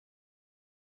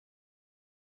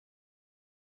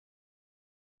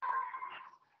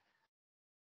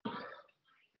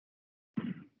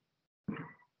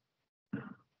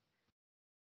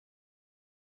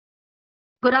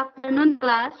Good afternoon,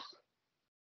 class.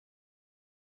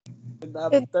 Good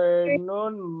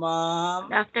afternoon,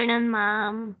 ma'am. Good afternoon,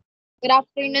 ma'am. Good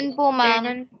afternoon po,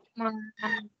 ma'am.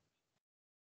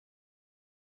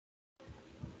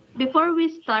 Before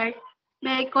we start,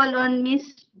 may I call on Miss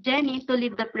Jenny to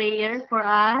lead the prayer for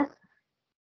us?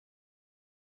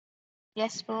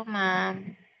 Yes po,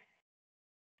 ma'am.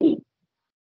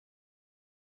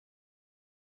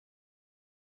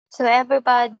 So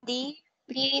everybody,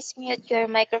 please mute your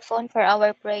microphone for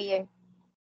our prayer.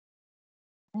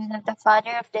 In the name of the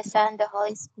Father, of the Son, the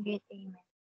Holy Spirit, amen.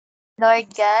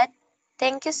 Lord God,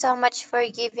 thank you so much for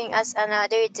giving us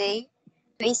another day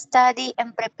to study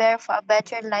and prepare for a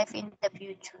better life in the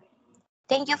future.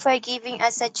 Thank you for giving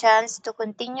us a chance to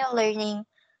continue learning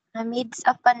amidst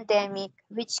a pandemic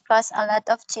which caused a lot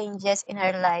of changes in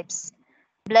our lives.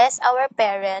 Bless our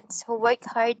parents who work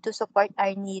hard to support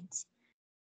our needs.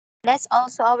 Bless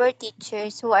also our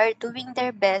teachers who are doing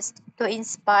their best to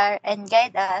inspire and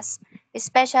guide us,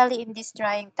 especially in these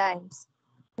trying times.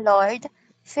 Lord,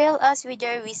 fill us with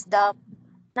your wisdom,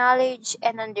 knowledge,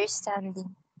 and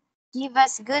understanding. Give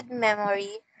us good memory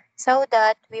so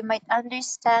that we might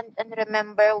understand and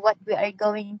remember what we are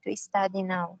going to study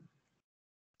now.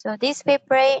 So this we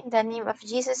pray in the name of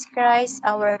Jesus Christ,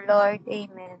 our Lord.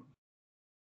 Amen.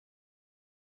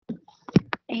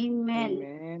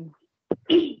 Amen.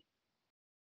 Amen.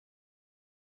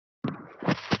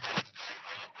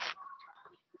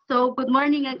 So, good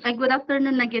morning, good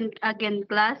afternoon again,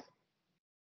 class.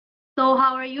 So,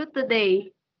 how are you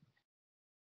today?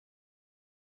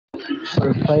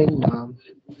 We're fine, ma'am.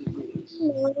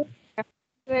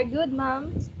 We're good,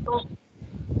 ma'am. So,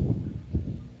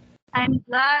 I'm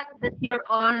glad that you're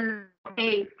all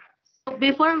okay. So,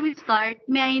 before we start,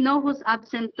 may I know who's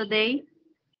absent today?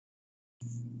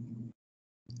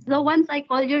 So, once I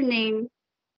call your name,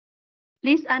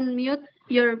 please unmute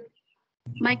your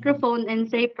microphone and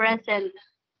say present.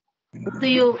 Do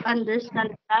you understand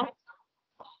that?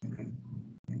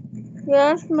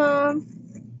 Yes, ma'am.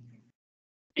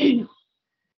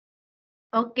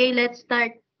 Okay, let's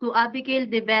start. To Abigail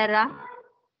De Vera,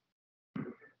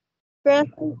 Present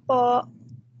po.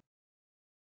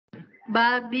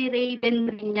 Bobby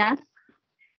Raven Riñas,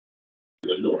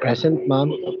 Present,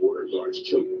 ma'am.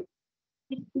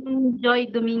 Joy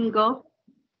Domingo,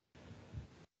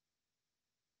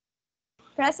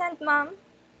 Present, ma'am.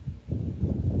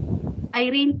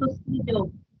 Irene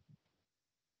Tusillo,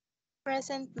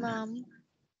 Present, ma'am.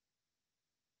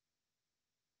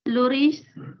 Luris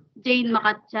Jane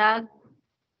Makatsyag,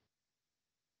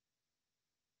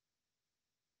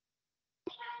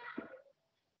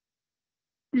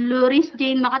 Luris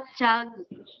Jane Makatsyag.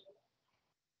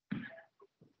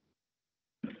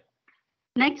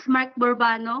 Next, Mark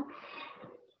Borbano,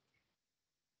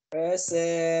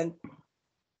 Present.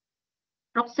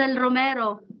 Roxel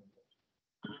Romero,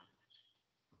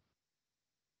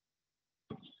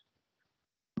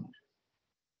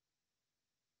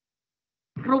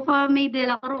 Rufa May de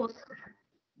la Cruz,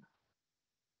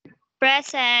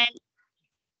 Present.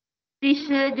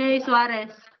 Tricia J.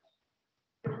 Suarez,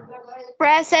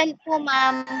 Present po,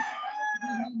 ma'am.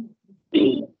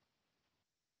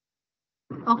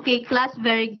 Okay, class,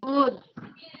 very good.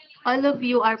 All of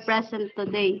you are present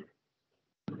today.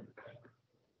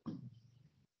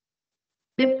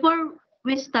 Before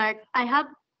we start, I have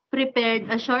prepared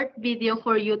a short video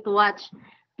for you to watch.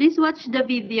 Please watch the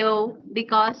video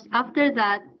because after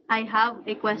that, I have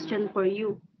a question for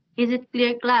you. Is it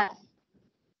clear, class?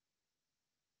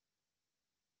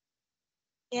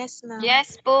 Yes, ma'am.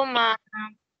 Yes po, ma'am.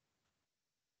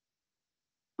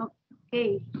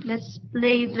 Okay, let's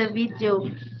play the video.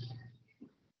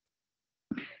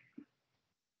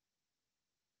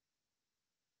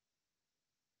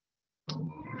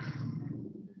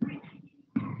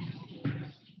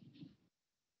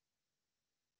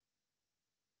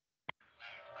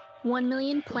 One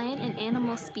million plant and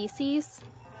animal species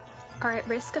are at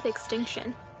risk of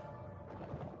extinction.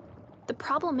 The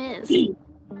problem is,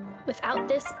 without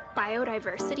this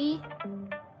biodiversity,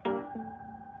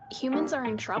 humans are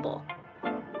in trouble.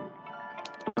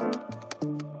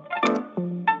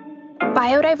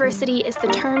 Biodiversity is the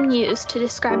term used to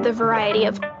describe the variety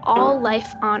of all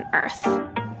life on Earth.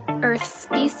 Earth's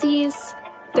species,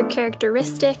 their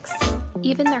characteristics,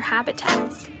 even their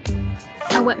habitats,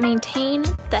 are what maintain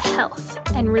the health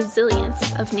and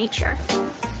resilience of nature.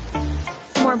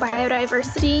 The more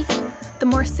biodiversity, the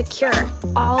more secure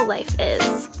all life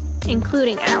is,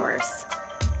 including ours.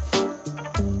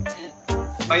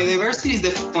 Biodiversity is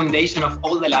the foundation of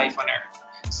all the life on Earth.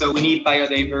 So we need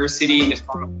biodiversity in the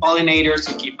form of pollinators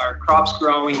to keep our crops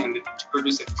growing and to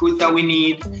produce the food that we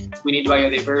need. We need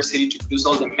biodiversity to produce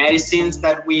all the medicines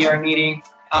that we are needing.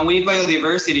 And we need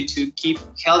biodiversity to keep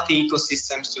healthy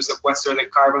ecosystems to sequester the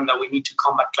carbon that we need to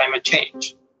combat climate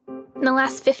change. In the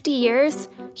last 50 years,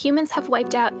 humans have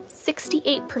wiped out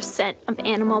 68% of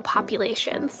animal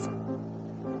populations.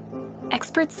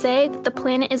 Experts say that the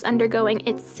planet is undergoing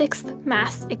its 6th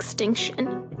mass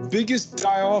extinction. Biggest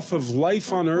die-off of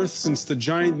life on Earth since the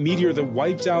giant meteor that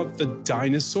wiped out the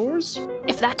dinosaurs?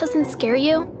 If that doesn't scare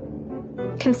you,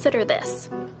 consider this.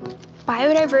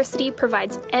 Biodiversity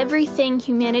provides everything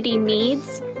humanity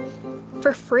needs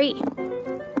for free.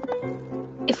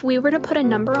 If we were to put a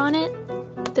number on it,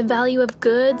 the value of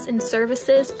goods and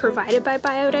services provided by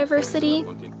biodiversity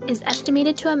is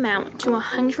estimated to amount to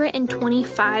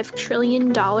 $125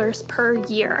 trillion per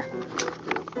year.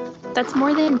 That's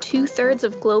more than 2/3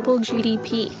 of global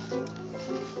GDP.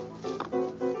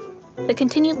 The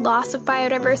continued loss of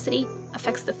biodiversity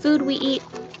affects the food we eat,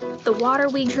 the water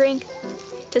we drink,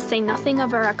 to say nothing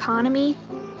of our economy.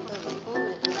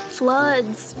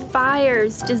 Floods,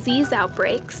 fires, disease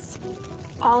outbreaks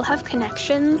all have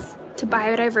connections to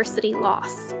biodiversity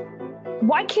loss.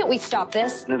 Why can't we stop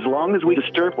this? As long as we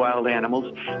disturb wild animals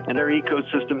and our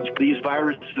ecosystems, these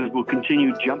viruses will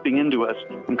continue jumping into us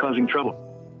and causing trouble.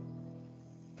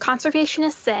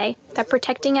 Conservationists say that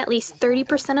protecting at least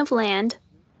 30% of land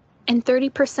and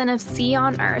 30% of sea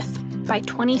on Earth by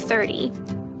 2030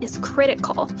 is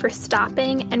critical for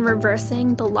stopping and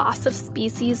reversing the loss of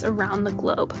species around the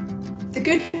globe. The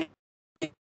good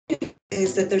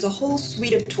is that there's a whole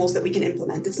suite of tools that we can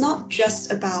implement. It's not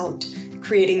just about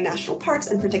creating national parks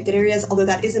and protected areas, although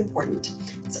that is important.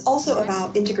 It's also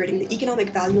about integrating the economic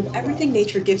value of everything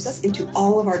nature gives us into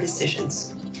all of our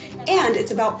decisions. And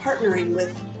it's about partnering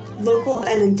with local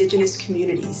and indigenous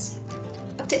communities.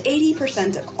 Up to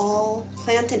 80% of all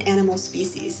plant and animal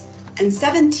species and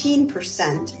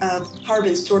 17% of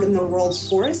carbon stored in the world's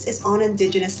forests is on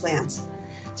indigenous lands.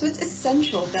 So it's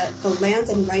essential that the lands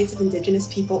and rights of indigenous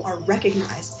people are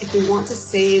recognized if we want to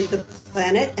save the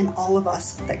planet and all of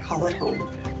us that call it home.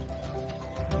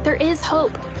 There is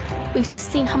hope. We've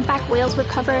seen humpback whales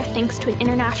recover thanks to an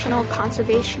international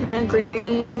conservation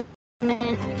agreement.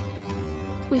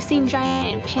 We've seen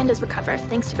giant pandas recover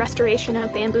thanks to restoration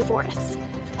of bamboo forests.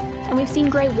 And we've seen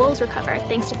gray wolves recover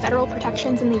thanks to federal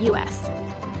protections in the US.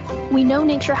 We know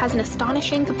nature has an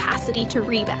astonishing capacity to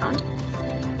rebound,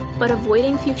 but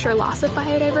avoiding future loss of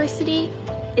biodiversity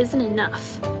isn't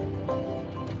enough.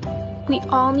 We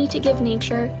all need to give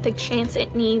nature the chance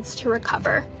it needs to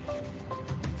recover,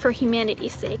 for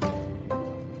humanity's sake.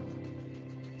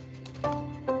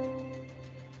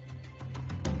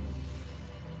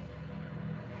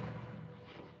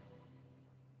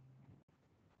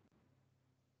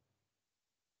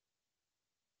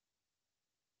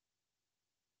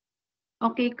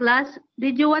 Okay, class,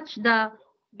 did you watch the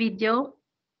video?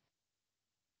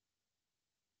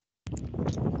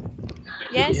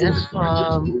 Yes,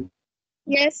 ma'am.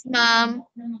 Yes, ma'am.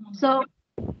 So,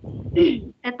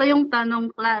 ito yung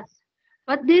tanong, class.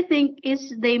 What do you think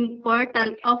is the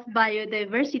importance of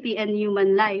biodiversity and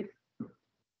human life?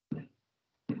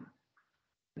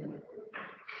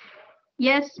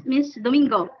 Yes, Miss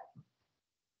Domingo.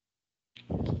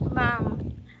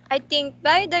 Ma'am, I think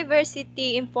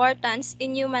biodiversity importance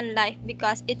in human life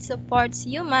because it supports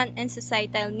human and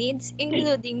societal needs,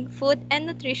 including food and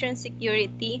nutrition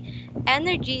security,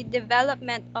 energy,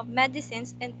 development of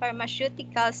medicines and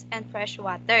pharmaceuticals, and fresh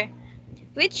water,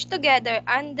 which together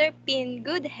underpin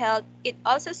good health. It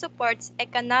also supports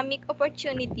economic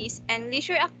opportunities and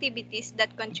leisure activities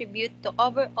that contribute to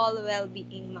overall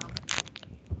well-being, ma'am.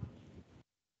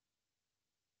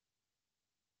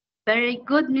 Very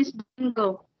good, Miss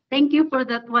Domingo. Thank you for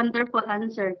that wonderful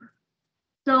answer.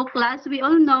 So, class, we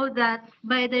all know that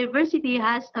biodiversity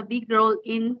has a big role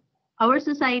in our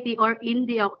society or in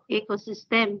the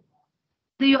ecosystem.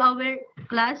 Do you aware,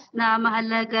 class, na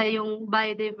mahalaga yung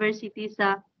biodiversity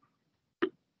sa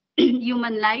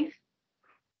human life?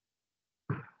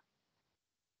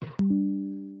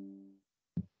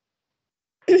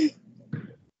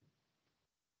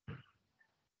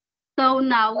 So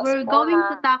now we're going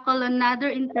to tackle another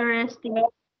interesting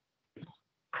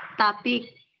topic.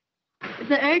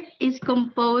 The Earth is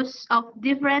composed of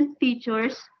different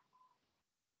features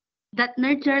that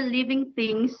nurture living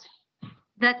things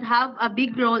that have a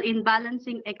big role in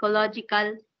balancing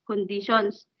ecological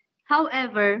conditions.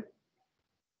 However,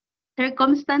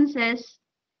 circumstances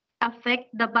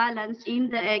affect the balance in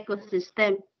the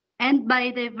ecosystem, and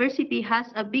biodiversity has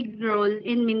a big role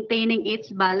in maintaining its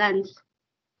balance.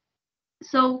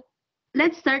 So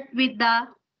let's start with the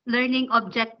learning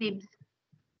objectives.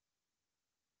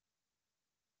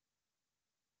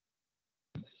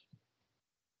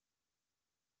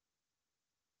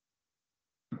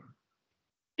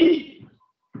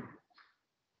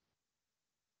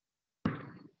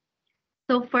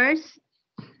 So first,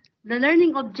 the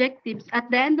learning objectives. At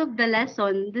the end of the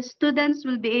lesson, the students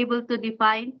will be able to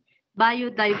define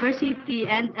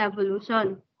biodiversity and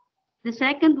evolution. The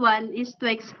second one is to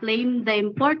explain the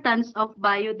importance of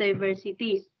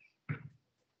biodiversity.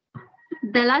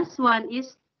 The last one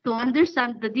is to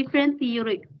understand the different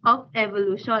theory of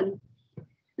evolution.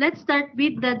 Let's start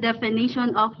with the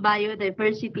definition of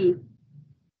biodiversity.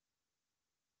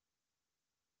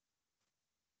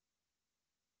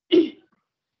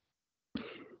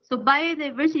 So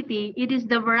biodiversity, it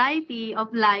is the variety of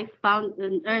life found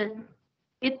on Earth.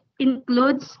 It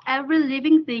includes every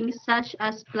living thing such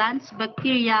as plants,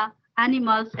 bacteria,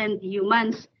 animals, and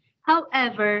humans.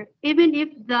 However, even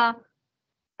if the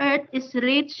Earth is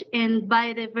rich in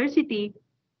biodiversity,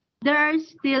 there are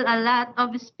still a lot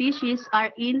of species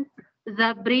are in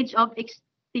the bridge of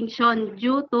extinction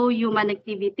due to human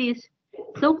activities.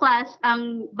 So class,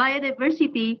 ang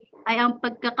biodiversity ay ang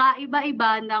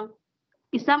pagkakaiba-iba ng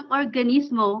isang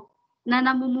organismo na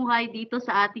namumuhay dito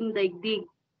sa ating daigdig.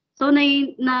 So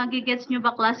nagigets nyo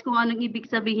ba class kung anong ibig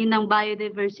sabihin ng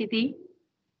biodiversity?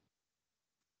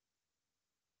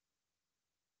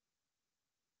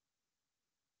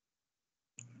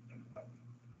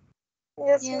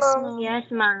 Yes, ma'am. Yes,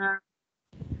 ma'am.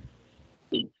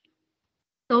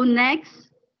 So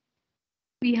next,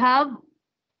 we have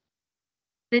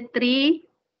the 3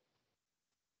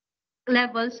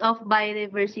 levels of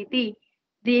biodiversity.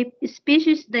 The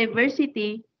species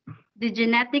diversity, the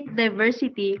genetic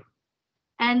diversity,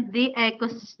 and the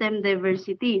ecosystem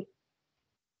diversity.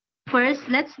 First,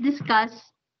 let's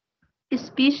discuss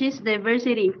species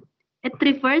diversity. It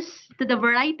refers to the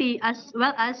variety as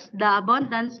well as the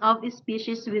abundance of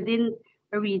species within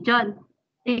a region.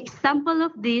 Example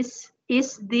of this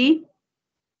is the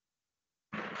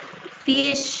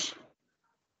fish.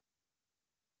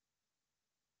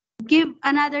 Give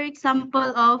another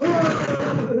example of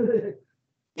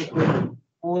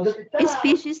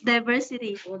species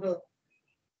diversity. Who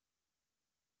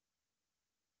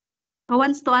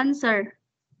wants to answer?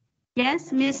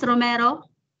 Yes, Ms. Romero?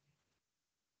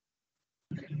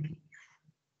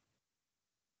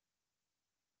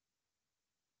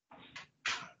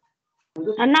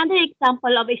 Another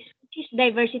example of species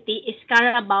diversity is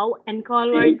carabao and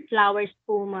colored flowers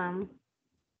po, ma'am.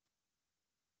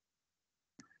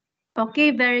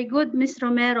 Okay, very good, Ms.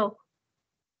 Romero.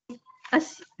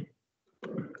 As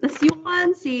you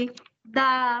can see,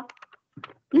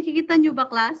 nakikita nyo ba,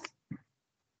 class?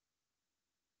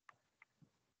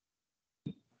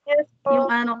 Yes, po. Yung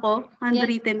ano ko,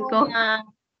 handwritten ko.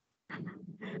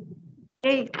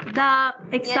 Okay, the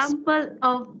example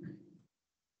of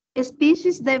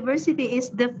species diversity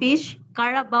is the fish,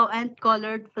 carabao, and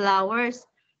colored flowers.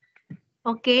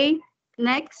 Okay,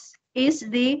 next is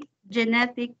the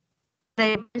genetic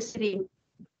diversity.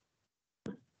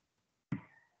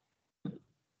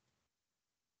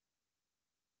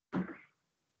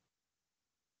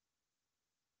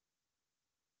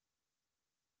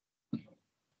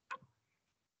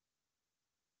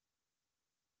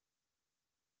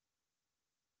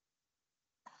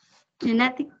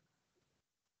 Genetic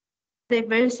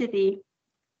diversity.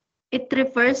 It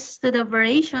refers to the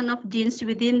variation of genes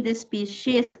within the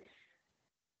species.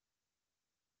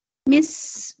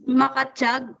 Ms.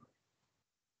 Makachag,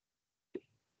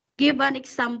 give an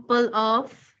example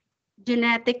of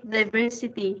genetic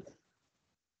diversity.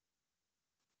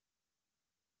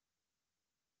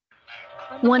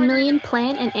 1 million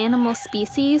plant and animal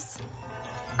species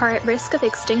are at risk of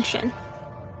extinction.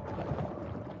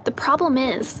 The problem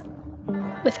is,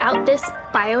 without this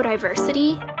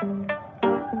biodiversity,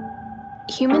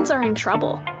 humans are in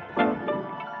trouble.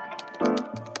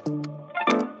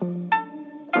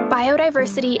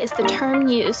 Biodiversity is the term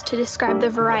used to describe the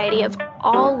variety of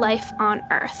all life on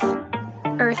Earth.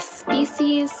 Earth's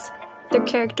species, their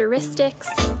characteristics,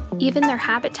 even their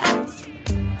habitats,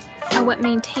 are what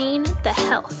maintain the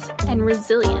health and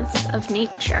resilience of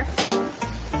nature.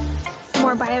 The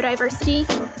more biodiversity,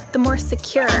 the more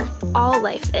secure all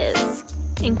life is,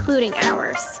 including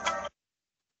ours.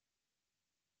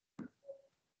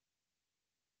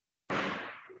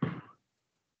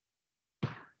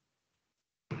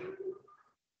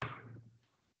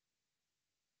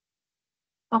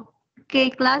 Okay,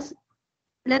 class,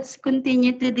 let's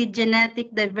continue to the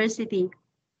genetic diversity.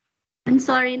 I'm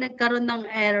sorry, nagkaroon ng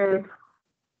error.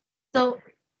 So,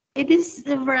 it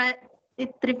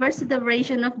refers to the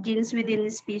variation of genes within the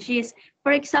species.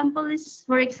 For example,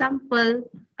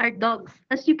 are dogs.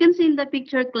 As you can see in the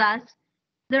picture, class,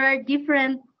 there are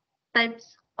different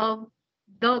types of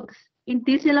dogs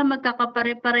hindi sila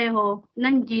magkakapare-pareho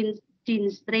ng gene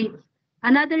traits.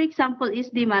 Another example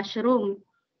is the mushroom.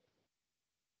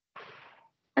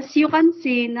 As you can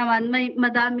see naman, may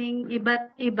madaming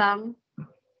iba't ibang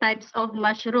types of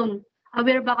mushroom.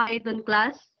 Aware ba kayo dun,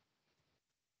 class?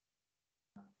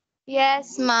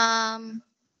 Yes, ma'am.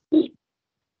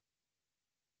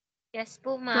 Yes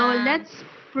po, So ma'am. let's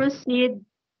proceed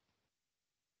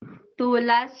to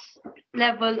last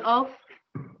level of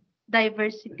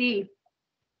diversity.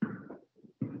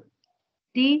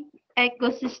 The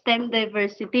ecosystem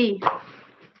diversity.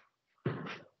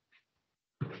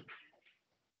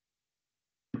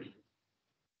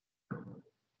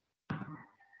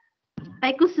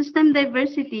 Ecosystem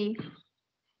diversity,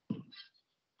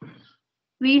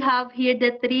 we have here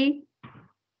the three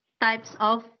types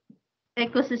of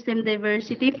ecosystem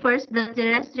diversity. First, the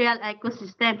terrestrial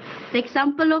ecosystem. The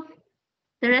example of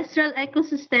terrestrial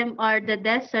ecosystem are the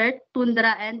desert,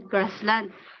 tundra, and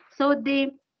grassland. So the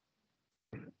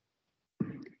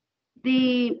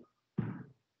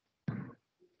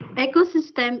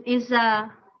ecosystem is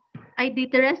the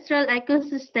terrestrial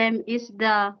ecosystem is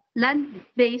the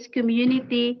land-based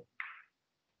community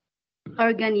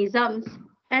organisms.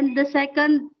 And the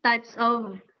second types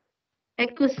of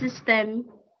ecosystem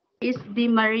is the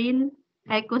marine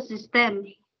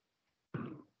ecosystem.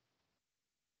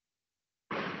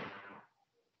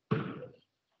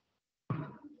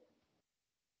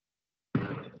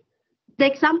 The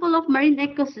example of marine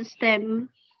ecosystem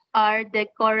are the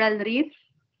coral reef,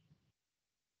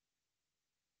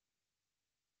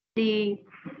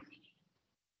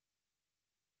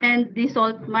 and the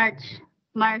salt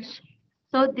marsh.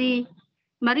 So the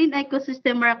marine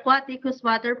ecosystem are aquatic whose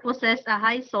water possess a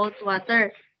high salt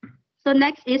water. So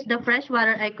next is the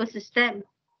freshwater ecosystem.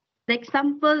 The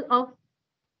example of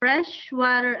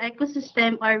freshwater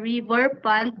ecosystem are river,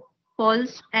 pond,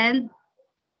 falls, and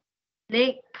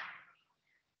lake.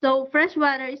 So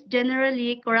freshwater is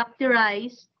generally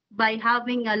characterized by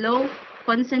having a low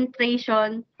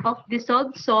concentration of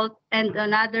dissolved salt and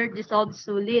another dissolved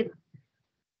solid.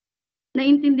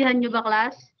 Naintindihan nyo ba,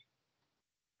 class?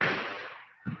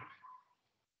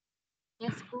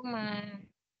 Yes po, ma'am.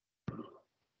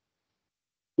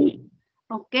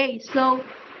 Okay, so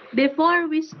before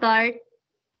we start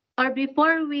or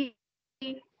before we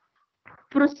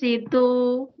proceed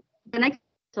to the next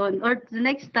lesson or the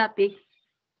next topic,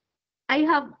 I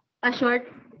have a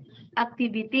short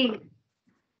activity.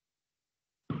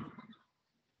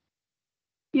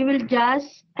 You will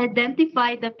just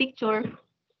identify the picture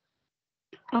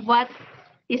of what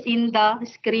is in the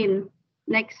screen.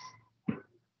 Next.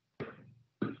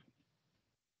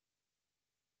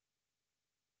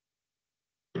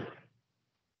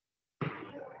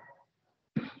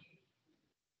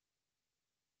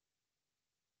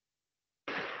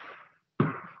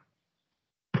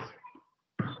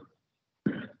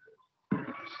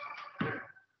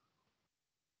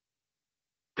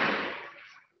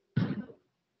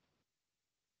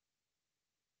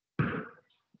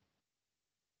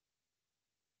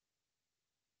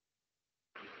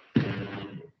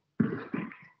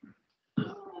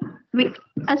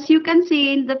 As you can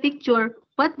see in the picture,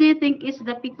 what do you think is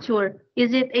the picture?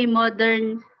 Is it a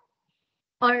modern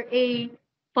or a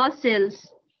fossils?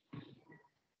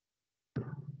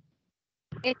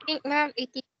 I think, ma'am, it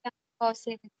is a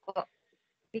fossil po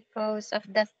because of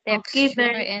the Okay, texture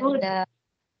very and good. the...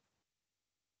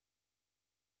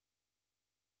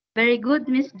 Very good,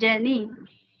 Miss Jenny.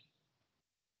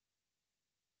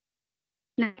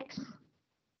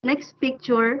 Next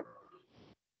picture.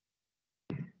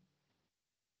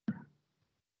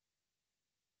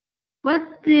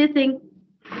 What do you think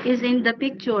is in the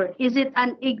picture? Is it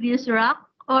an igneous rock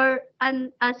or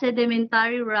a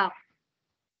sedimentary rock?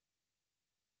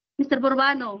 Mr.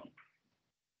 Burbano.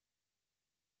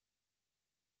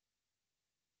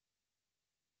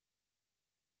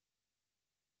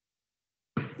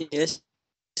 Yes,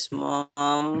 ma'am.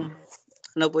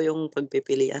 Ano po yung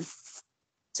pagpipilian?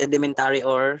 Sedimentary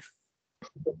or?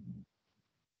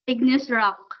 Igneous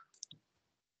rock.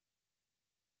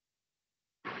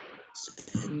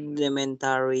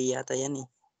 Sedimentary yata yan eh.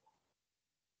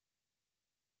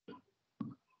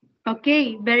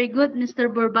 Okay, very good, Mr.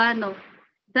 Burbano.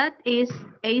 That is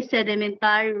a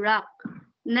sedimentary rock.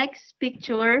 Next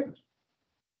picture.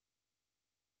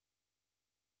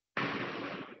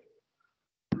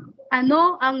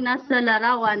 Ano ang nasa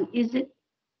larawan? Is it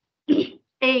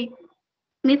a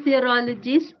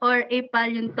meteorologist or a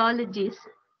paleontologist?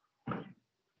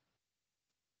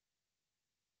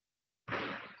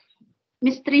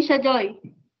 Miss Tricia Joy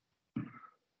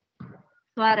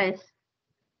Suarez.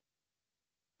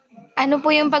 Ano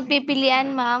po yung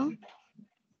pagpipilian, ma'am?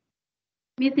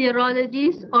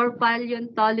 Meteorologist or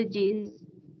paleontologist?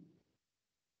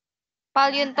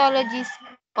 Paleontologist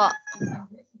po.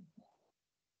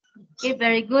 Okay,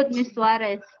 very good, Ms.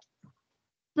 Suarez.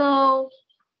 So,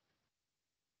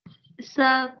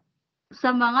 sa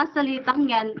mga salitang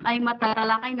yan ay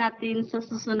matatalakay natin sa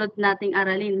susunod nating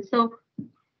aralin. So,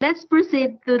 let's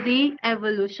proceed to the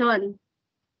evolution.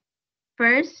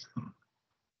 First,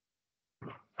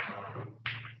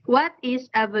 what is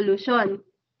evolution?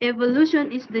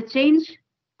 Evolution is the change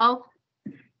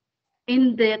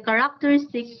in the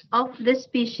characteristics of the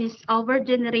species over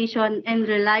generation and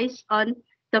relies on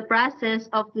the process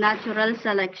of natural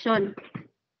selection.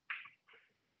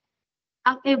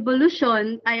 Ang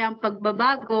evolution ay ang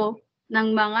pagbabago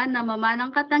ng mga namamanang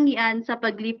katangian sa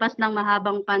paglipas ng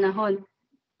mahabang panahon.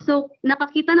 So,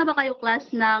 nakakita na ba kayo,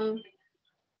 class, ng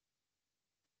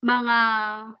mga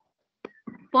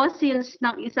fossils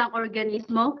ng isang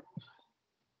organismo?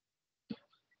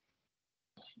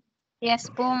 Yes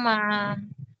po, ma'am.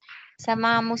 Sa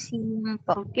mga museum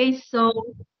po. Okay,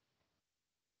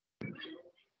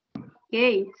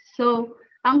 so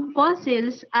ang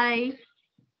fossils ay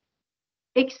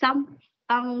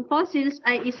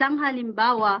isang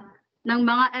halimbawa ng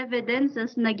mga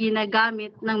evidences na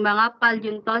ginagamit ng mga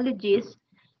paleontologists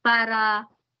para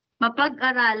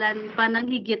mapag-aralan pa ng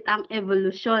higit ang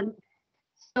evolution.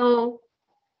 So,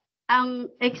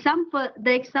 the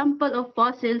example of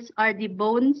fossils are the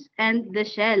bones and the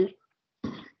shell.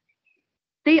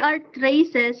 They are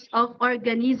traces of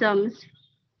organisms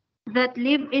that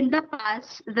live in the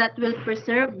past that will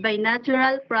preserved by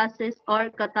natural process or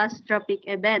catastrophic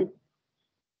event.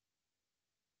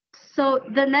 So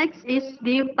the next is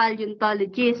the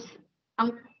paleontologist.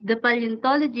 The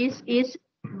paleontologist is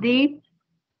the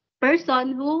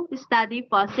person who study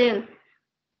fossil.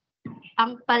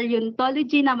 Ang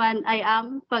paleontology naman ay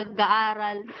ang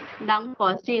pag-aaral ng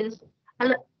fossils.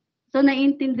 So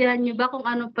naiintindihan niyo ba kung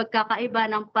anong pagkakaiba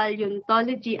ng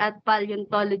paleontology at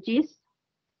paleontologist?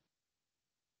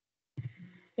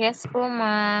 Yes po,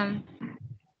 ma'am.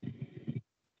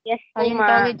 Yes po,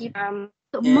 Paleontology. ma'am.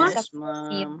 So, Yes,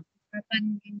 ma'am.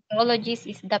 Paleontologist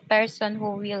is the person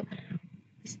who will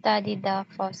study the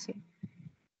fossil.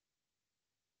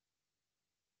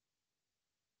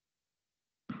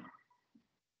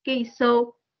 Okay,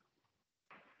 so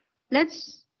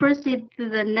let's proceed to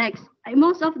the next.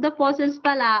 Most of the fossils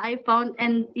pala ay found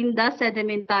in the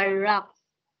sedimentary rocks.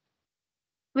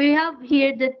 We have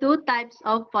here the two types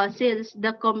of fossils,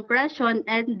 the compression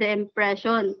and the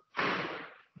impression.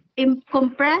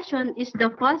 Compression is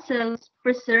the fossils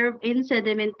preserved in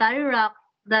sedimentary rock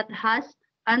that has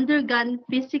undergone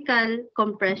physical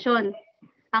compression.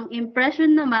 Ang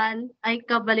impression naman ay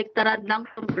kabaliktaran ng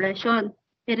compression.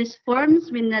 It is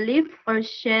forms when a leaf or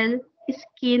shell,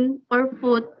 skin, or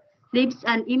foot leaves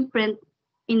an imprint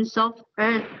in soft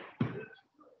earth.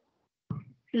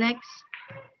 Next.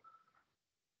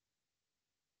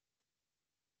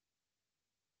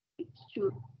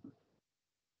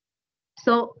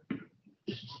 So,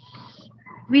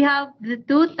 we have the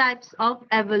two types of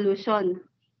evolution.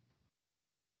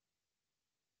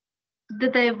 The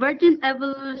divergent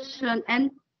evolution and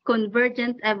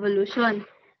convergent evolution.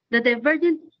 The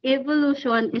divergent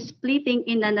evolution is splitting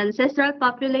in an ancestral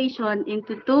population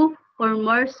into two or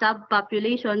more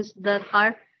subpopulations that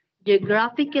are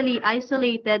geographically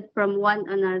isolated from one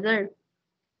another.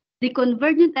 The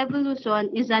convergent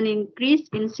evolution is an increase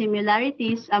in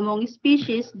similarities among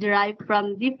species derived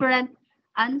from different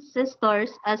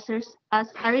ancestors as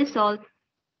a result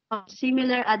of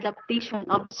similar adaptation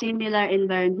of similar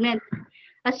environment.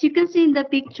 As you can see in the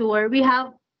picture, we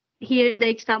have here the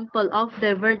example of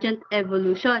divergent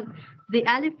evolution, the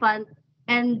elephant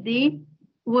and the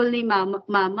woolly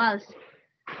mammals.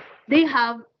 They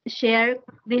have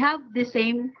the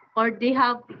same or they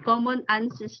have common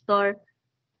ancestor,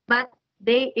 but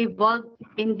they evolved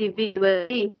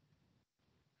individually.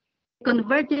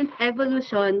 Convergent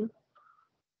evolution,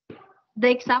 the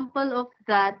example of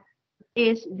that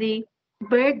is the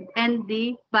bird and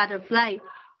the butterfly.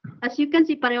 As you can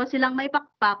see, pareho silang may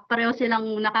pakpak, pareho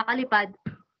silang nakakalipad,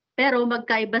 pero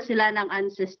magkaiba sila ng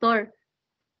ancestor.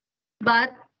 But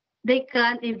they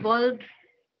can evolve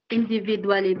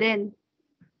individually din.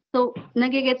 So,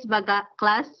 nagigets ba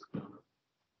class?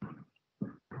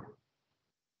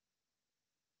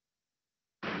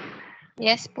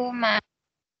 Yes po, ma'am.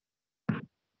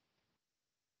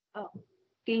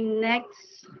 Okay,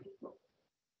 next.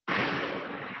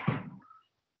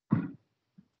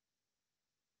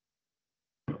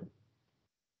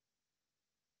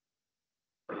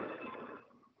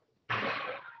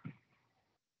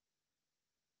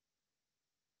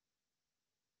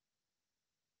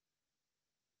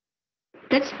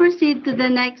 Let's proceed to the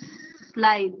next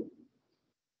slide.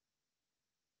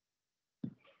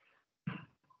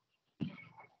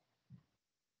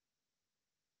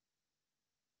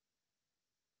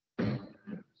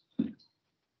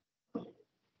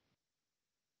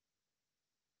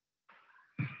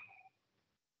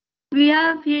 We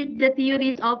have here the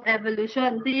theories of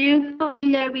evolution. Do you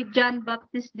familiar with John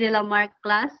Baptiste de Lamarck,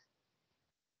 class?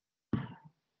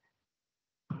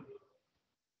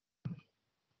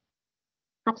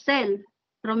 Roxel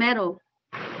Romero.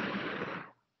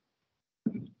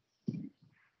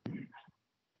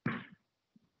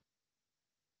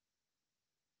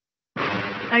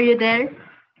 Are you there?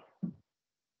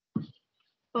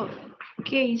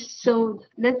 Okay, so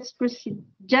let's proceed.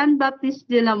 John Baptiste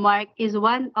de Lamarck is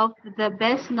one of the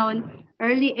best-known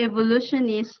early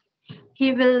evolutionists.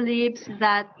 He believes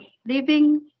that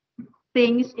living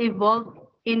things evolve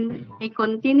in a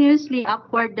continuously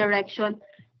upward direction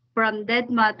from dead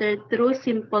matter through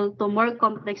simple to more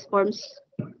complex forms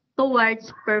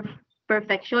towards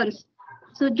perfections.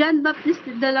 So John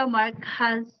Baptiste de Lamarck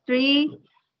has three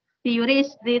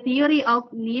theories: the theory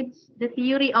of needs, the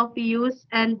theory of use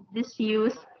and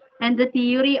disuse, and the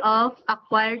theory of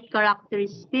acquired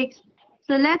characteristics.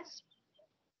 So let's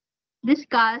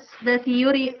discuss the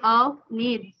theory of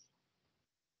needs.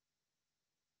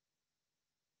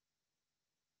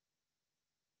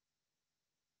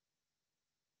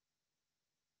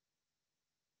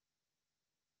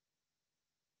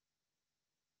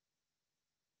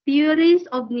 Theories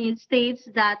of needs states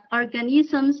that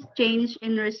organisms change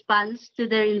in response to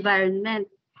their environment.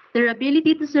 Their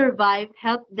ability to survive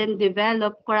helps them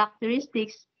develop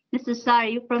characteristics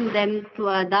necessary from them to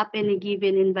adapt in a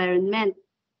given environment.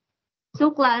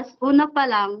 So class, una pa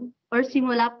lang or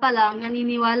simula pa lang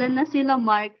naniniwala na sila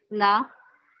Mark na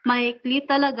maikli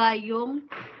talaga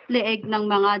yung leeg ng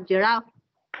mga giraffe.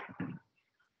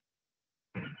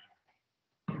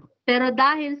 Pero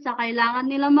dahil sa kailangan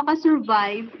nila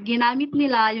makasurvive, ginamit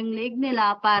nila yung leeg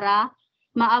nila para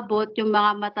maabot yung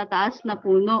mga matataas na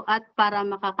puno at para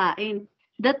makakain.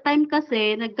 That time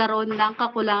kasi nagkaroon ng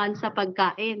kakulangan sa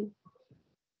pagkain.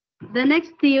 The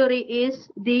next theory is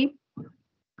the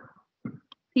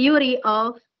theory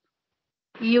of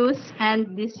use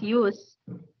and disuse.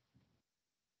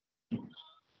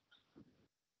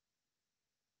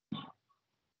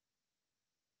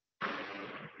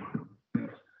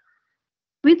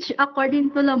 Which,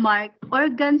 according to Lamarck,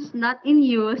 organs not in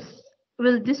use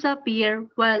will disappear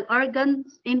while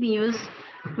organs in use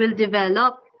will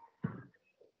develop.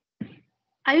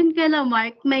 Ayon kay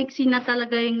Lamarck, maiksi na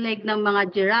talaga yung leg ng mga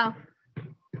giraffe.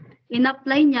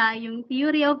 In-apply niya yung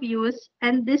theory of use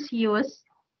and disuse,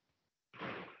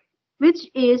 which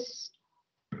is,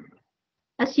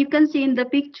 as you can see in the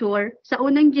picture, sa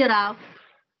unang giraffe,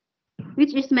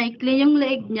 which is maikli yung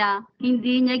leg niya,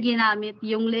 hindi niya ginamit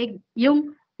yung leg,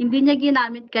 hindi niya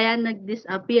ginamit kaya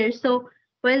nag-disappear. So,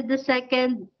 while the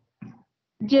second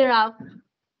giraffe,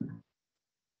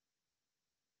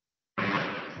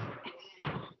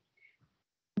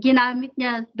 ginamit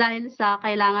niya dahil sa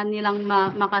kailangan nilang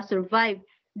makasurvive.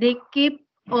 They keep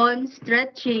on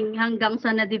stretching hanggang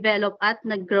sa na-develop at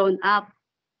nag-grown up.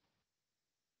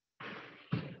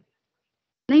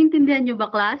 Naintindihan niyo ba,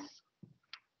 class?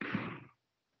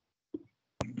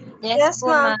 Yes,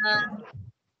 ma'am.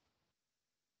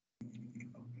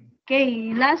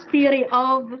 Okay, last theory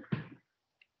of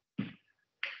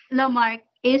Lamarck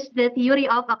is the theory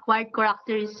of acquired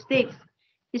characteristics.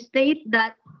 It states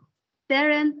that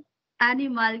parent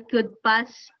animal could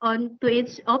pass on to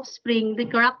its offspring the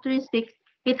characteristics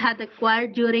it had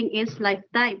acquired during its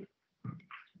lifetime.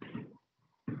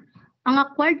 Ang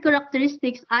acquired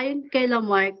characteristics ayon kay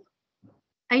Lamarck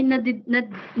ay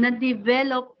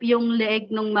na-develop yung leeg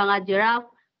ng mga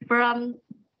giraffe from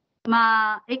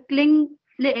maikling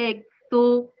leeg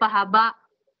to pahaba.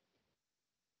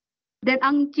 Then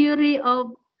ang theory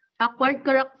of acquired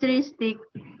characteristic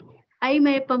ay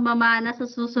may pamamana sa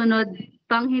susunod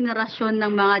pang henerasyon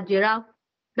ng mga giraffe.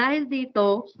 Dahil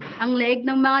dito, ang leeg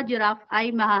ng mga giraffe ay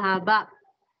mahahaba.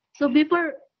 So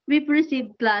before we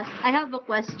proceed, class, I have a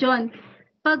question.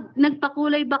 Pag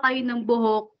nagpakulay ba kayo ng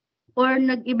buhok or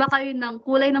nag-iba kayo ng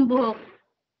kulay ng buhok,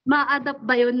 ma-adapt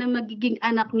ba yun na magiging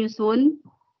anak nyo soon?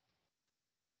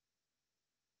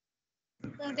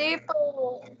 Hindi po.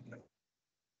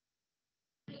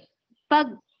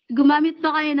 Pag gumamit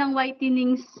pa kayo ng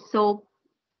whitening soap,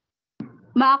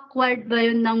 ma-acquired ba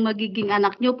yun ng magiging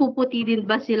anak nyo? Puputi din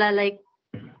ba sila like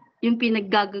yung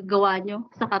pinaggagawa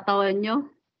nyo sa katawan nyo?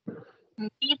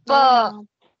 Hindi po.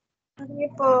 Hindi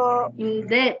po.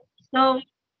 Hindi. So,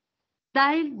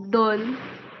 dahil doon,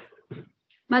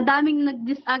 Madaming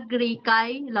nag-disagree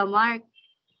kay Lamarck.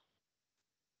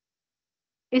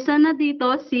 Isa na dito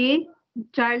si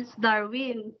Charles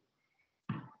Darwin.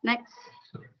 Next.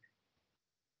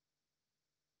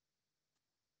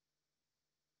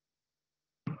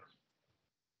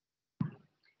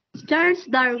 Charles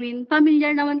Darwin.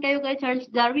 Familiar naman kayo kay Charles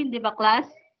Darwin, di ba, class?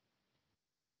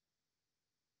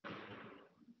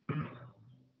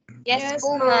 Yes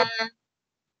po, ma'am.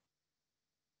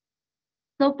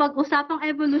 So, pag usapang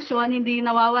evolution, hindi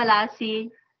nawawala si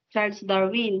Charles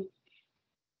Darwin.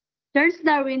 Charles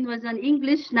Darwin was an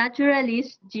English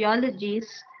naturalist, geologist,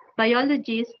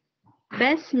 biologist,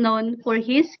 best known for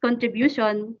his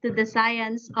contribution to the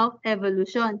science of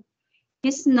evolution.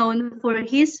 He's known for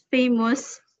his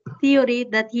famous theory,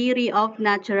 the theory of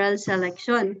natural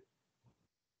selection.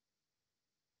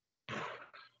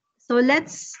 So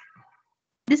let's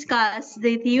discuss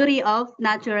the theory of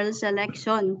natural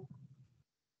selection.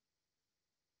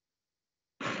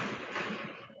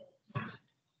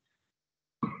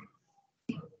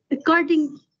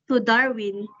 According to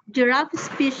Darwin, giraffe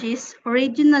species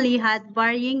originally had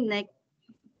varying neck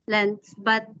lengths,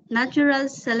 but natural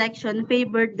selection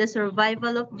favored the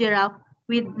survival of giraffe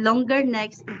with longer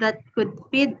necks that could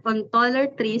feed on taller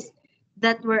trees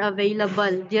that were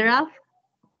available. Giraffe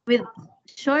with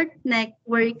short neck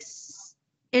were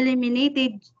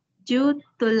eliminated due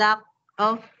to lack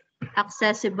of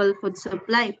accessible food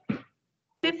supply.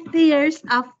 50 years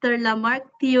after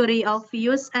Lamarck's theory of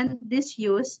use and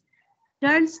disuse,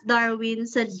 Charles Darwin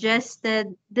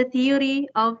suggested the theory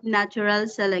of natural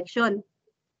selection.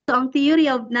 So, ang theory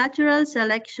of natural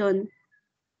selection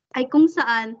ay kung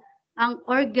saan ang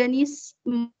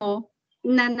organismo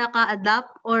na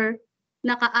naka-adapt or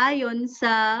nakaayon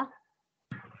sa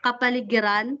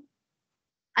kapaligiran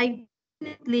ay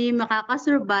definitely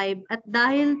makakasurvive at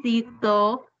dahil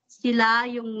dito sila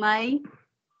yung may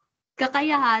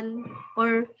kakayahan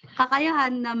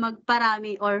na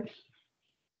magparami or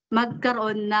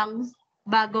magkaroon ng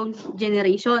bagong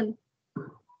generation.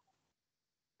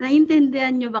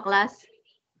 Naintindihan nyo ba, class?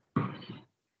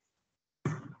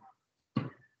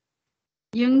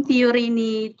 Yung theory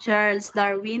ni Charles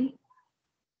Darwin?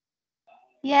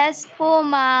 Yes po,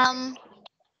 ma'am.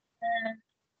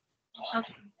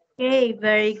 Okay,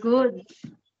 very good.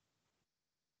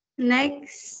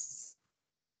 Next.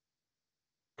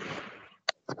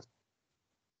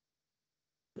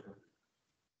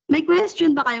 May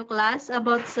question ba kayo, class,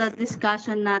 about sa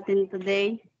discussion natin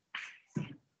today?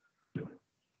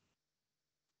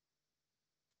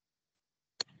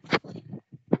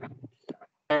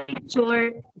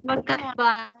 Sure,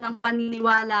 magkaiba ng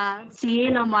paniniwala si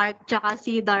Lamarck tsaka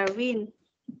si Darwin.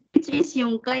 Which is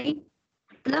yung kay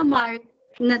Lamarck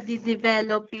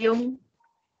nadidevelop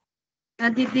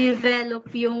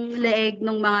yung leeg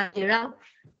ng mga giraffe.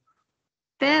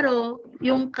 Pero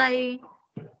yung kay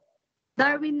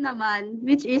Darwin naman,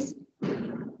 which is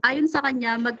ayon sa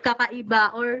kanya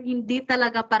magkakaiba or hindi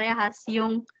talaga parehas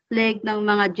yung leg ng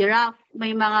mga giraffe.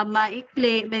 May mga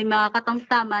maikli, may mga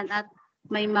katamtaman at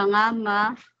may mga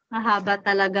mahaba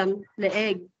talagang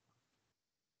leeg.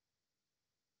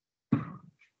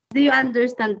 Do you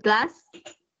understand, class?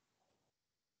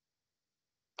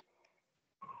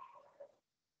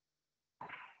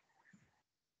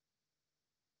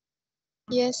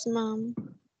 Yes, ma'am.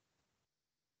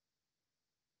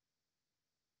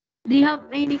 Do you have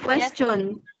any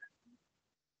question?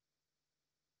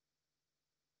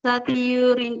 Sa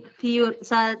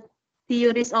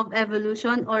theories of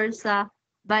evolution or sa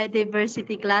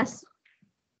biodiversity, class?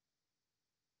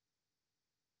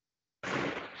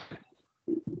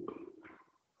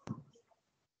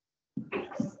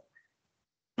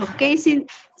 Okay,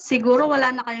 siguro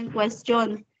wala na kayong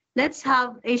question. Let's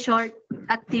have a short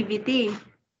activity.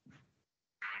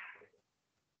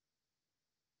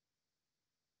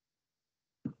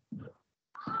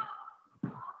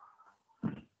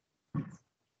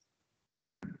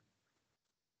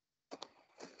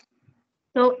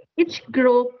 So each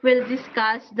group will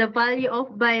discuss the value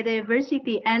of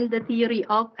biodiversity and the theory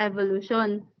of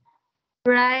evolution.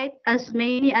 Write as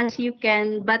many as you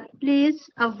can, but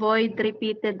please avoid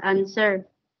repeated answer.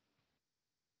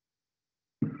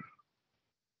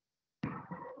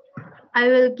 I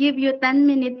will give you 10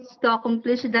 minutes to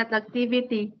accomplish that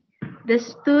activity. The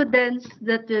students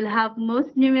that will have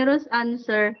most numerous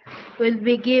answer will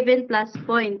be given plus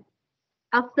point.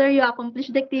 After you accomplish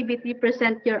the activity,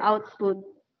 present your output.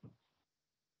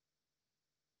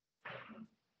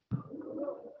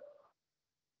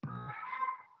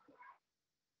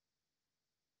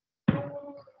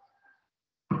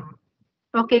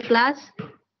 Okay, class?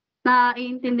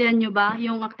 Naiintindihan nyo ba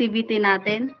yung activity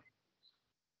natin?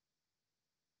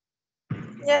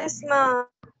 Yes, ma'am.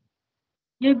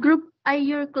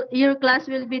 Your class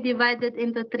will be divided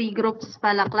into 3 groups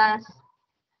pala class.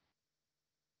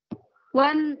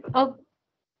 One of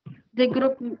the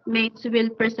group mates will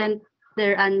present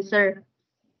their answer.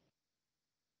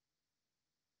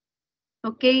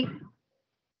 Okay?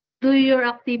 Do your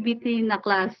activity na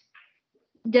class.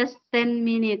 Just 10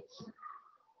 minutes.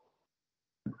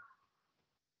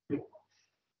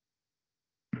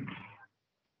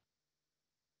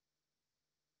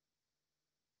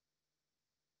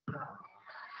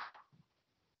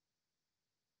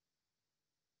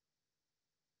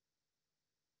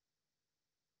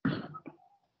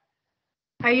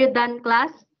 Are you done, class?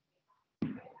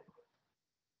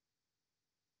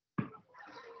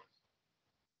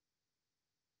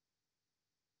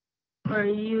 Are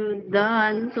you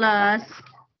done, class?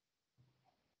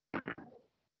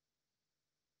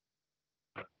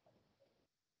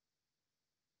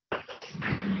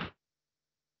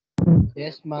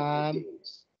 Yes, ma'am.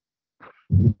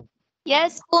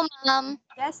 Yes po, ma'am.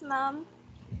 Yes, ma'am.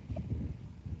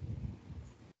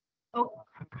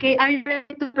 Okay, are you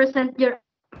ready to present your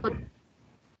output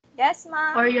Yes,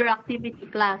 ma'am. or your activity,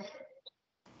 class?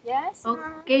 Yes,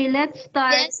 ma'am. Okay, let's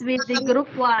start Yes, with the ma'am. group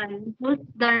 1. Who's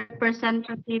the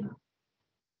representative?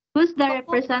 Who's the Opo, ma'am.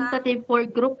 representative for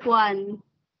group 1?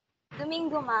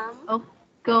 Domingo, ma'am. Oh,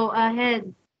 go ahead.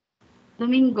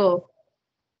 Domingo.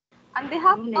 On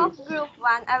behalf of Lunes. Group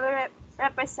 1, I will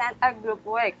represent our group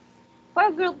work.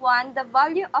 For Group 1, the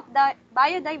value of the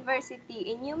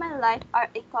biodiversity in human life are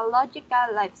ecological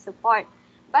life support.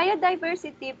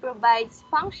 Biodiversity provides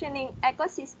functioning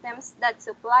ecosystems that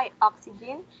supply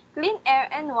oxygen, clean air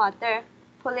and water,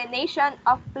 pollination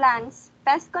of plants,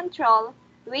 pest control,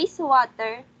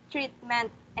 wastewater,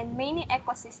 treatment, and many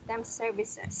ecosystem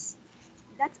services.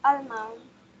 That's all, ma'am.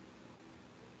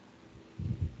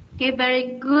 Okay,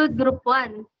 very good, group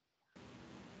 1.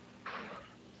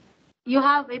 You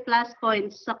have a plus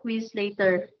points sa quiz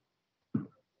later.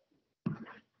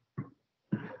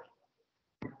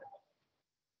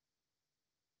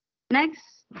 Next,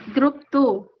 group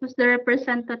 2. Who's the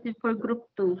representative for group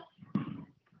 2?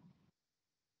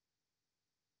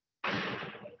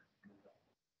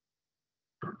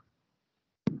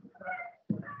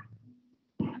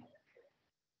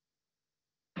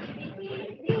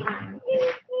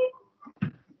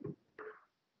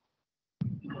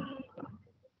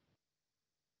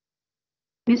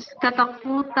 Miss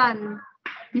Catacutan,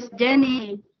 Miss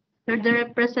Jenny, you're the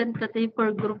representative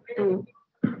for group 2.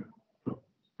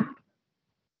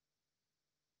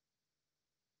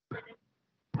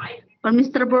 Or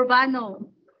Mr. Borbano.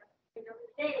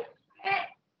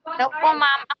 No po,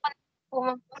 ma'am. Ako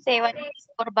na po kasi wala si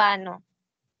Urbano.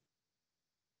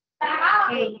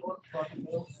 Okay.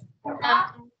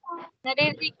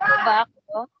 Naririnig po ba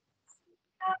ako?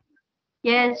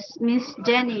 Yes, Miss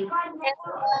Jenny. Yes,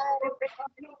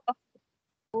 representative of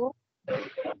who?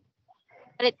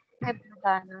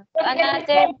 Urbano.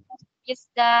 Another is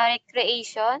the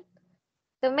recreation.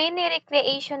 So many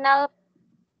recreational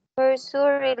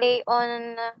pursuits rely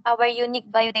on our unique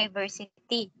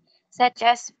biodiversity, such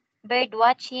as bird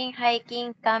watching,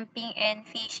 hiking, camping, and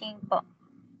fishing po.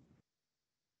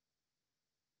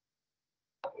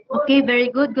 Okay, very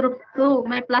good. Group 2.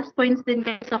 May plus points din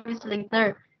kayo sa quiz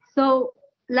later. So,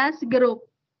 last group,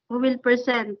 who will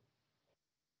present?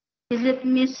 Is it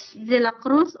Miss De La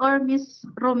Cruz or Miss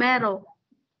Romero?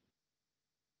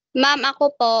 Ma'am,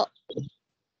 ako po.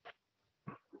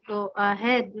 Go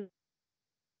ahead.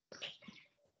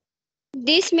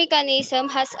 This mechanism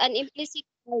has an implicit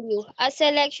value, as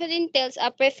selection entails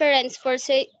a preference for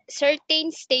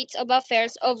certain states of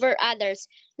affairs over others.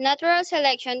 Natural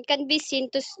selection can be seen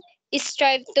to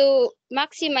strive to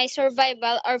maximize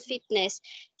survival or fitness.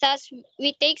 Thus,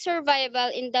 we take survival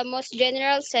in the most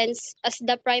general sense as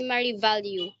the primary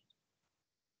value.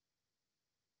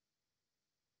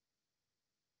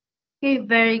 Okay,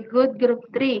 very good. Group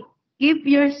 3. Give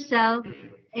yourself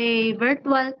a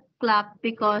virtual clap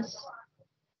because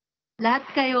lahat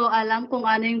kayo alam kung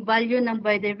ano yung value ng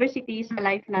biodiversity sa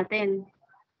life natin.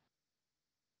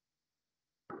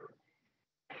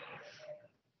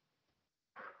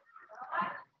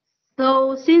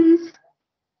 So, since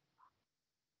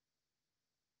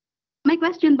may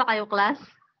question ba kayo, class?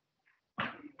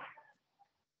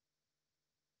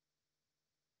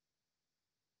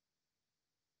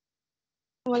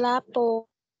 Wala po.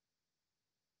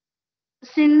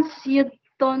 Since you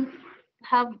don't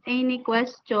have any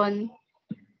question,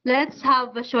 let's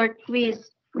have a short quiz.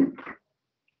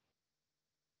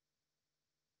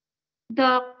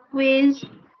 The quiz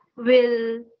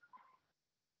will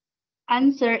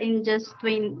answer in just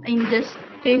 15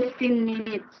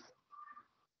 minutes.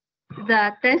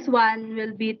 The test 1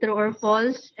 will be true or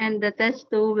false, and the test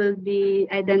 2 will be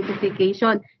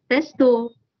identification. Test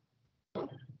 2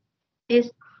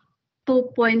 is 2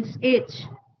 points each.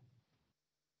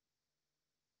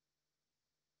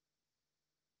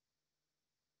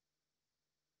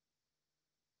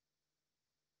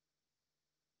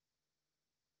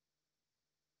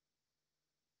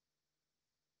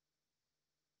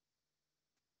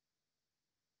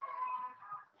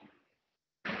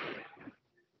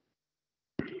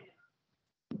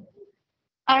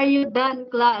 Are you done,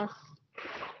 class?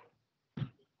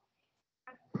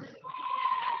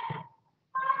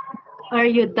 Are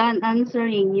you done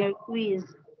answering your quiz?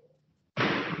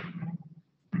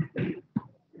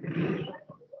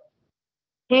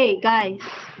 Hey, guys.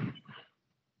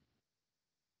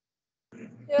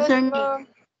 Yes, Answer me. ma'am.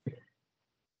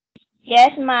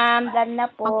 Yes, ma'am. Done na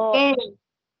po. Okay.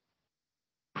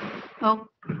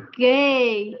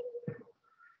 Okay.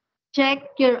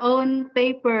 Check your own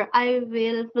paper. I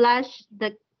will flash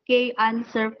the K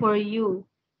answer for you.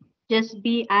 Just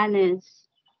be honest.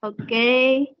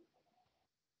 Okay?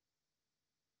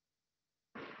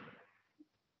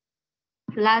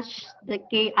 Flash the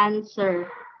K answer.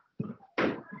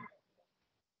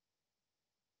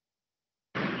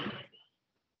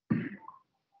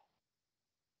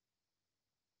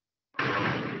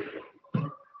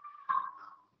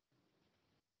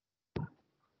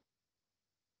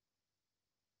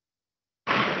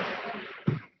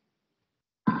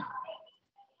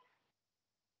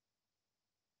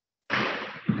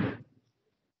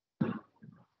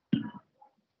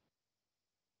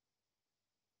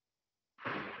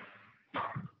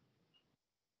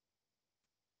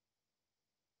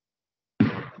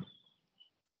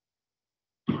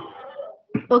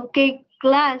 Okay,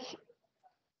 class.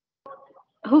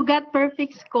 Who got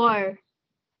perfect score?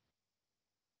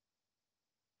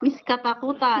 Miss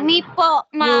Katakutan. Me po,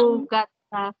 You ma'am. got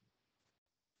a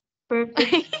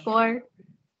perfect score.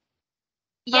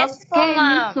 Yes po, Okay, Miss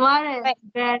ma'am. Suarez.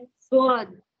 Very good.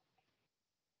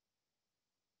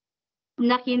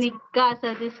 Nakinig ka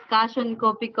sa discussion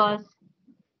ko because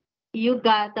you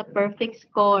got a perfect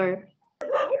score.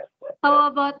 How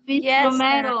about Miss Yes,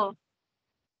 Romero?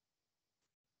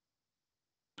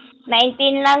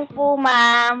 19 lang po,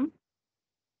 ma'am.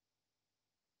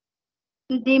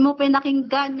 Hindi mo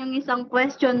pinakinggan yung isang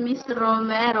question, Miss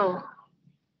Romero.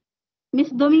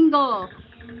 Miss Domingo.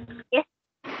 Yes.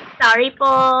 Sorry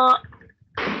po.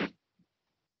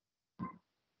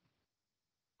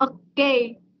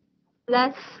 Okay.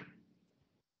 Last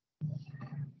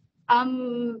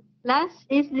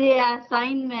is the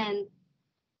assignment.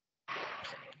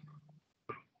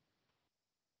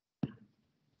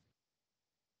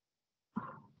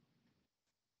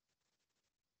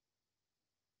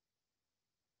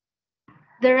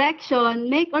 Direction,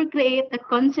 make or create a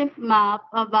concept map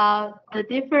about the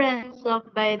difference of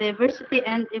biodiversity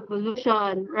and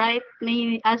evolution. Write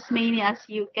many as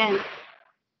you can.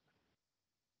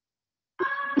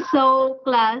 So,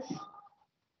 class,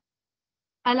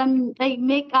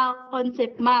 make a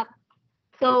concept map.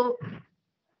 So,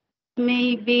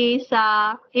 maybe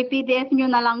sa i-PDF nyo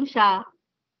na lang siya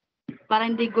para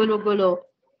hindi gulo-gulo.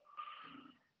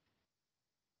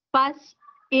 Pass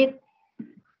it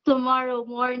tomorrow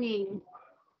morning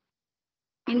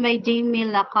in my Gmail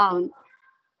account.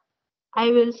 I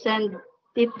will send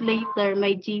it later,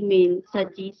 my Gmail, sa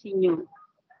GC nyo.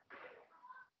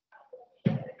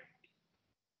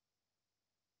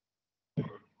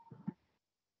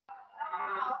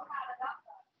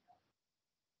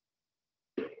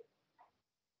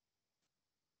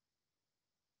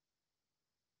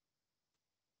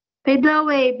 By the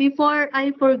way, before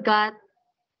I forgot,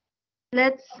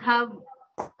 let's have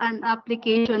an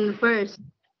application first.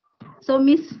 So,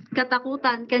 Miss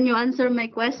Katakutan, can you answer my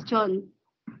question?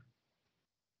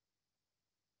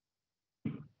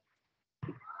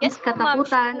 Yes Miss po, ma'am.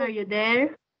 Katakutan, Sure. are you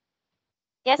there?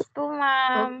 Yes po,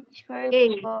 ma'am. Sure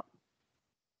Okay. po.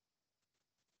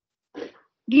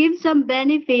 Give some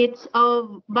benefits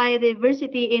of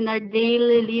biodiversity in our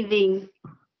daily living.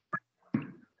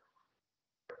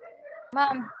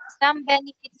 Ma'am, some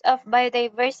benefits of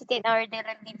biodiversity in our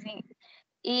daily living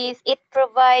is it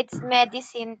provides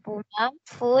medicine po, ma'am,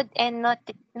 food and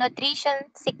nutrition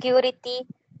security,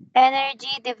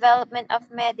 energy development of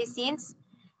medicines,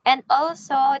 and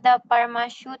also the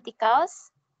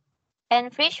pharmaceuticals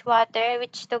and fresh water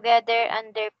which together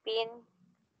underpin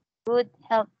good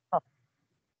health po.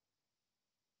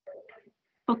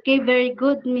 Okay, very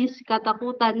good, Miss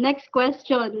Katakutan. Next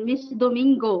question, Miss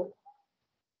Domingo.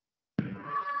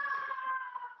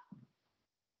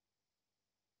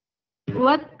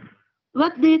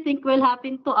 What do you think will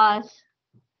happen to us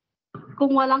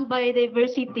kung walang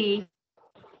biodiversity?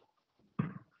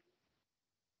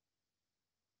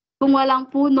 Kung walang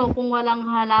puno, kung walang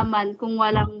halaman, kung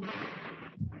walang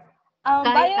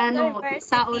kahit ano,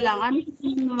 tao lang, ano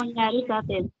yung mangyari sa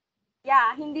atin?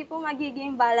 Yeah, hindi po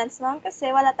magiging balance, ma'am, kasi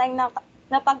wala tayong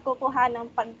napagkukuha ng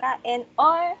pagkain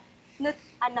or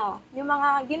yung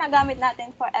mga ginagamit natin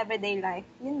for everyday life.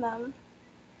 Yun, ma'am.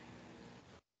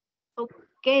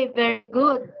 Okay, very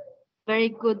good.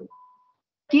 Very good.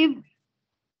 Give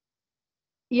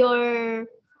yourself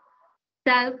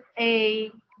a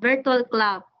virtual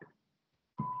clap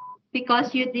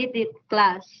because you did it,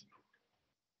 class.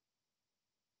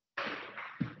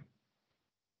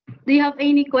 Do you have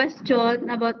any question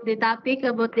about the topic,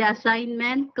 about the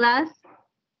assignment, class?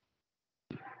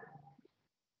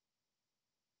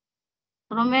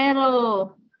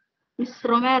 Romero, Miss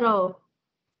Romero.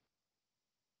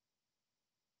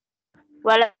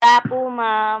 Wala po,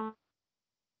 ma'am.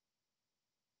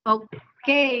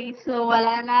 Okay, so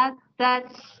wala na.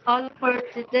 That's all for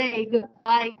today.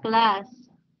 Goodbye, class.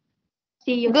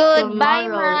 See you Goodbye,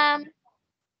 tomorrow. ma'am.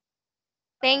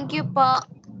 Thank you po.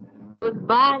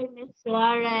 Goodbye, Miss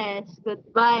Suarez.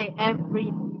 Goodbye,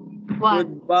 everyone.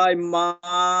 Goodbye,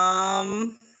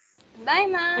 ma'am. Bye,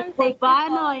 ma'am. Kung Thank you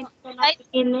paano, po. hindi ko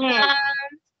nakikinig.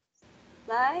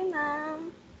 Bye,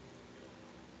 ma'am.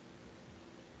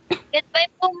 Goodbye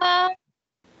po, ma'am.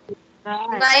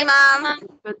 Bye, ma'am.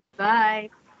 Goodbye,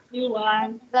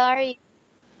 everyone. Sorry.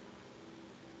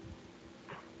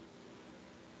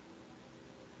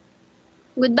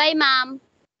 Goodbye, ma'am.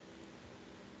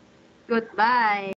 Goodbye.